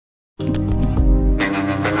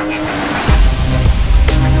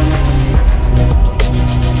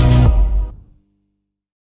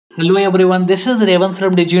Hello everyone, this is Revan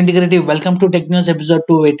from DigiIntegrity. Welcome to Tech News episode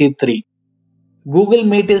 283. Google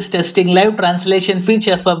Meet is testing live translation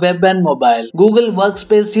feature for web and mobile. Google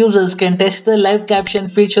Workspace users can test the live caption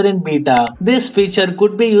feature in beta. This feature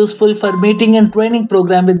could be useful for meeting and training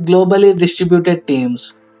program with globally distributed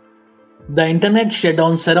teams. The internet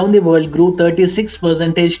shutdowns around the world grew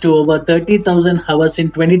 36% to over 30,000 hours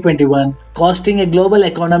in 2021, costing a global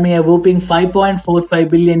economy a whopping 5.45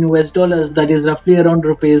 billion US dollars, that is roughly around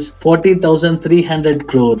rupees 40,300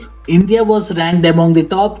 crore. India was ranked among the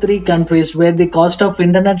top 3 countries where the cost of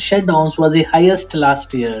internet shutdowns was the highest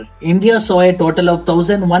last year. India saw a total of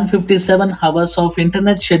 1,157 hours of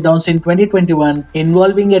internet shutdowns in 2021,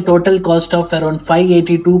 involving a total cost of around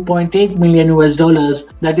 582.8 million US dollars,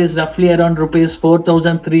 that is roughly around rupees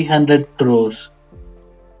 4,300 crores.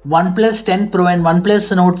 OnePlus 10 Pro and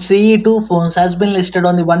OnePlus Note CE2 phones has been listed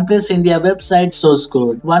on the OnePlus India website source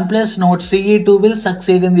code. OnePlus Note CE2 will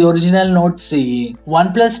succeed in the original Note CE.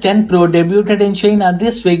 OnePlus 10 Pro debuted in China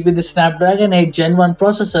this week with the Snapdragon 8 Gen 1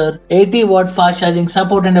 processor, 80-watt fast charging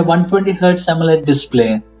support and a 120Hz AMOLED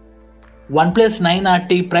display. OnePlus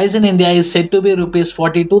 9RT price in India is said to be Rs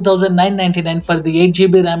 42,999 for the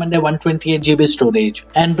 8GB RAM and a 128GB storage,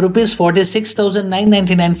 and Rs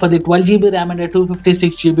 46,999 for the 12GB RAM and a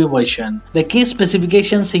 256GB version. The key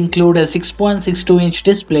specifications include a 6.62-inch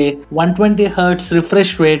display, 120Hz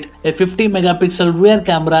refresh rate, a 50-megapixel rear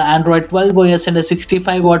camera, Android 12 OS and a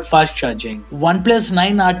 65-watt fast charging. OnePlus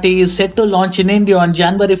 9RT is set to launch in India on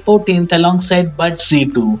January 14th alongside Buds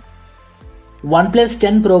Z2. OnePlus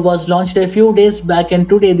 10 Pro was launched a few days back and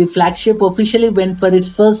today the flagship officially went for its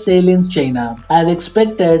first sale in China. As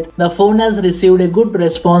expected, the phone has received a good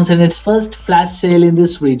response in its first flash sale in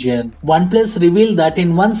this region. OnePlus revealed that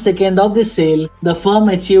in 1 second of the sale, the firm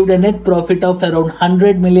achieved a net profit of around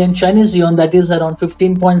 100 million Chinese yuan, that is around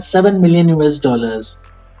 15.7 million US dollars.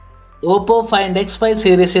 OPPO Find X5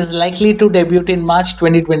 series is likely to debut in March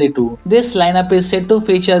 2022. This lineup is set to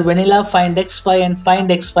feature Vanilla Find X5 and Find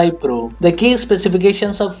X5 Pro. The key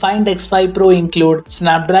specifications of Find X5 Pro include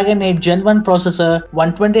Snapdragon 8 Gen 1 processor,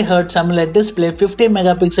 120Hz AMOLED display,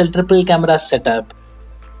 50-megapixel triple camera setup.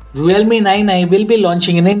 Realme 9i will be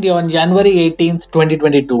launching in India on January 18,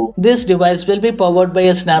 2022. This device will be powered by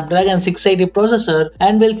a Snapdragon 680 processor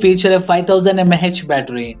and will feature a 5000 mAh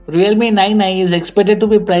battery. Realme 9i is expected to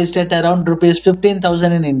be priced at around Rs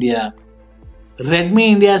 15,000 in India. Redmi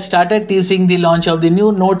India started teasing the launch of the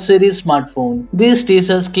new Note series smartphone. These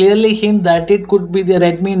teasers clearly hint that it could be the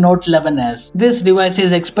Redmi Note 11S. This device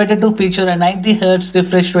is expected to feature a 90Hz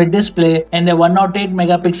refresh rate display and a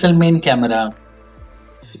 108-megapixel main camera.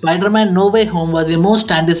 Spider-Man No Way Home was the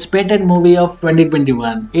most anticipated movie of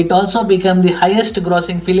 2021. It also became the highest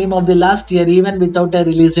grossing film of the last year even without a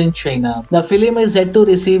release in China. The film is yet to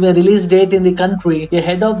receive a release date in the country.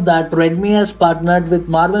 Ahead of that, Redmi has partnered with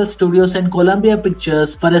Marvel Studios and Columbia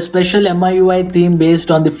Pictures for a special MIUI theme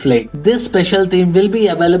based on the flick. This special theme will be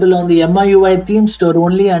available on the MIUI theme store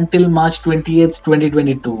only until March 28,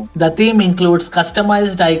 2022. The theme includes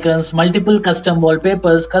customized icons, multiple custom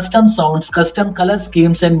wallpapers, custom sounds, custom color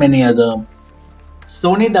schemes, and many other.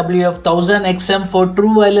 Sony WF-1000XM4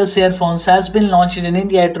 True Wireless earphones has been launched in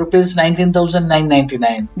India at Rs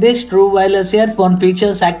 19,999. This true wireless earphone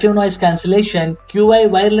features Active Noise Cancellation, QI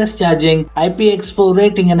wireless charging, IPX4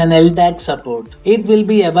 rating and an LDAC support. It will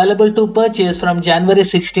be available to purchase from January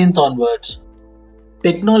 16th onwards.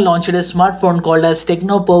 TECNO launched a smartphone called as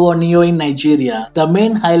TECNO POVA Neo in Nigeria. The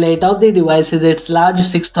main highlight of the device is its large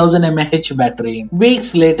 6000 mAh battery.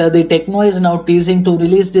 Weeks later, the TECNO is now teasing to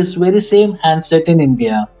release this very same handset in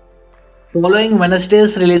India. Following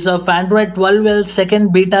Wednesday's release of Android 12's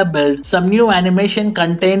second beta build, some new animation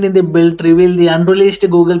contained in the build reveal the unreleased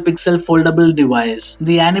Google Pixel foldable device.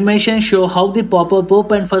 The animation show how the pop-up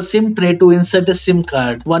opened for SIM tray to insert a SIM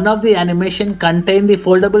card. One of the animation contained the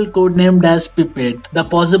foldable code named as Pipet. The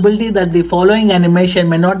possibility that the following animation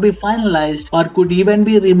may not be finalized or could even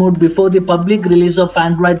be removed before the public release of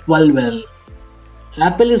Android 12L.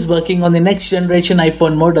 Apple is working on the next generation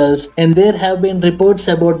iPhone models, and there have been reports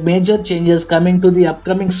about major changes coming to the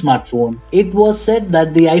upcoming smartphone. It was said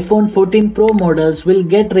that the iPhone 14 Pro models will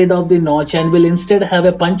get rid of the notch and will instead have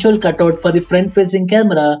a punch hole cutout for the front-facing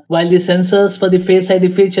camera, while the sensors for the Face ID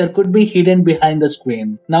feature could be hidden behind the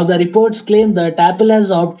screen. Now the reports claim that Apple has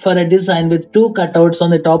opted for a design with 2 cutouts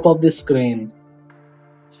on the top of the screen.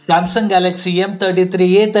 Samsung Galaxy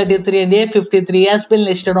M33, A33 and A53 has been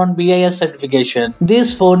listed on BIS certification.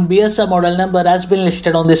 This phone bears a model number has been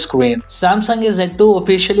listed on the screen. Samsung is yet to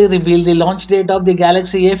officially reveal the launch date of the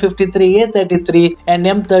Galaxy A53, A33 and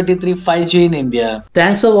M33 5G in India.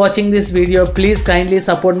 Thanks for watching this video. Please kindly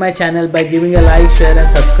support my channel by giving a like, share and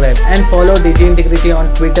subscribe, and follow DigiIntegrity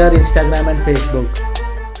on Twitter, Instagram and Facebook.